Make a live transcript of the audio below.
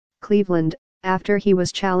Cleveland. After he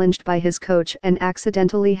was challenged by his coach and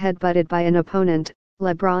accidentally headbutted by an opponent,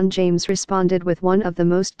 LeBron James responded with one of the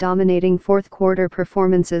most dominating fourth-quarter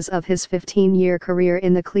performances of his 15-year career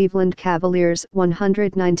in the Cleveland Cavaliers'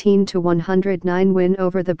 119-109 win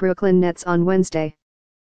over the Brooklyn Nets on Wednesday.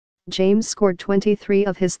 James scored 23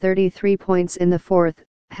 of his 33 points in the fourth,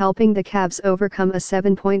 helping the Cavs overcome a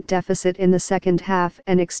 7-point deficit in the second half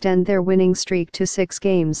and extend their winning streak to 6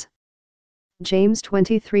 games. James'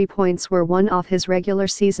 23 points were one off his regular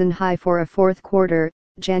season high for a fourth quarter,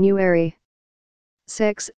 January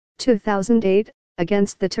 6, 2008,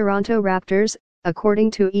 against the Toronto Raptors,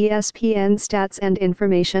 according to ESPN Stats and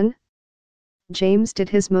Information. James did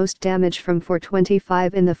his most damage from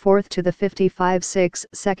 4:25 in the fourth to the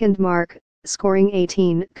 55-6-second mark, scoring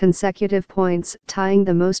 18 consecutive points, tying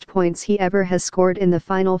the most points he ever has scored in the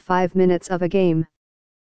final 5 minutes of a game.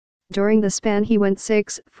 During the span he went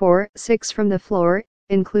 6-4-6 from the floor,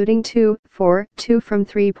 including 2-4-2 from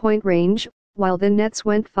three-point range, while the Nets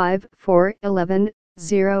went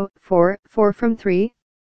 5-4-11-0-4-4 from 3.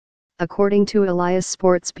 According to Elias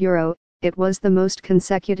Sports Bureau, it was the most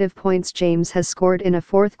consecutive points James has scored in a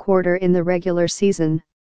fourth quarter in the regular season.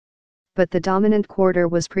 But the dominant quarter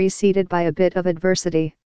was preceded by a bit of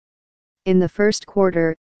adversity. In the first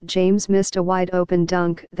quarter, James missed a wide-open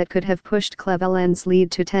dunk that could have pushed Cleveland's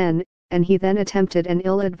lead to 10, and he then attempted an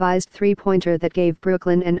ill-advised three-pointer that gave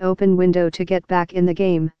Brooklyn an open window to get back in the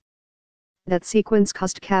game. That sequence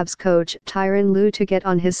cost Cavs coach Tyronn Lue to get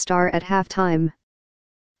on his star at halftime.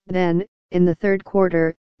 Then, in the third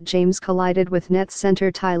quarter, James collided with Nets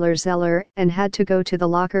center Tyler Zeller and had to go to the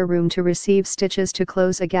locker room to receive stitches to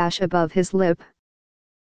close a gash above his lip.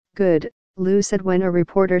 "Good," Lue said when a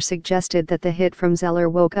reporter suggested that the hit from Zeller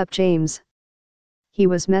woke up James. "He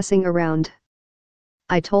was messing around.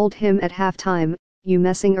 I told him at halftime, 'You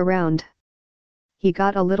messing around?' He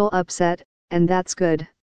got a little upset, and that's good.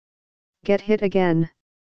 Get hit again."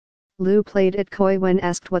 Lue played it coy when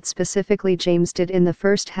asked what specifically James did in the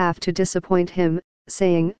first half to disappoint him,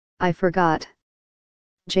 saying, "I forgot."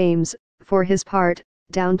 James, for his part,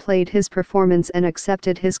 downplayed his performance and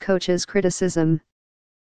accepted his coach's criticism.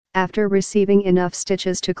 After receiving enough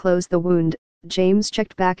stitches to close the wound, James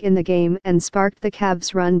checked back in the game and sparked the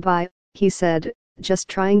Cavs' run by, he said, "Just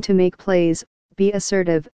trying to make plays, be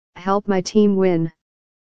assertive, help my team win.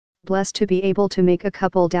 Blessed to be able to make a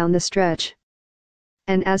couple down the stretch."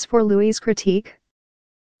 And as for Lue's critique?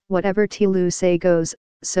 "Whatever Lue say goes,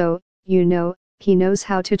 so, he knows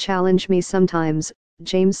how to challenge me sometimes,"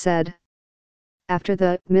 James said. "After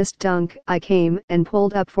the missed dunk, I came and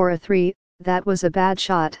pulled up for a three. That was a bad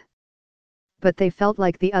shot. But they felt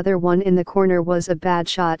like the other one in the corner was a bad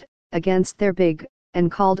shot, against their big,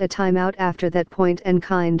 and called a timeout after that point and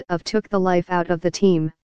kind of took the life out of the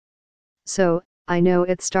team. So, I know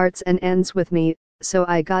it starts and ends with me, so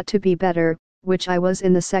I got to be better, which I was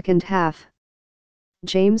in the second half."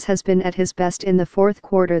 James has been at his best in the fourth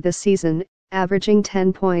quarter this season, averaging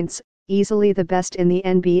 10 points, easily the best in the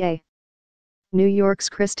NBA. New York's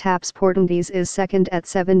Kristaps Porzingis is second at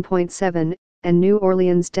 7.7, and New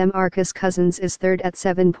Orleans' DeMarcus Cousins is third at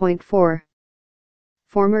 7.4.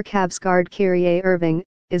 Former Cavs guard Kyrie Irving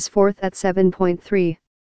is fourth at 7.3.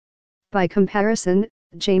 By comparison,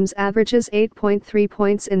 James averages 8.3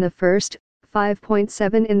 points in the first,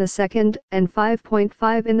 5.7 in the second, and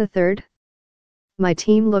 5.5 in the third. "My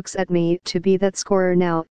team looks at me to be that scorer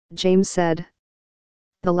now," James said.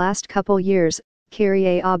 The last couple years,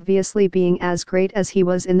 Kyrie obviously being as great as he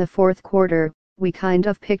was in the fourth quarter, we kind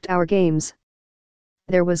of picked our games.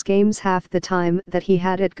 There was games half the time that he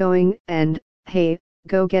had it going and, hey,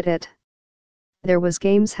 go get it. There was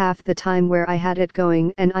games half the time where I had it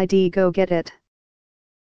going and I'd go get it.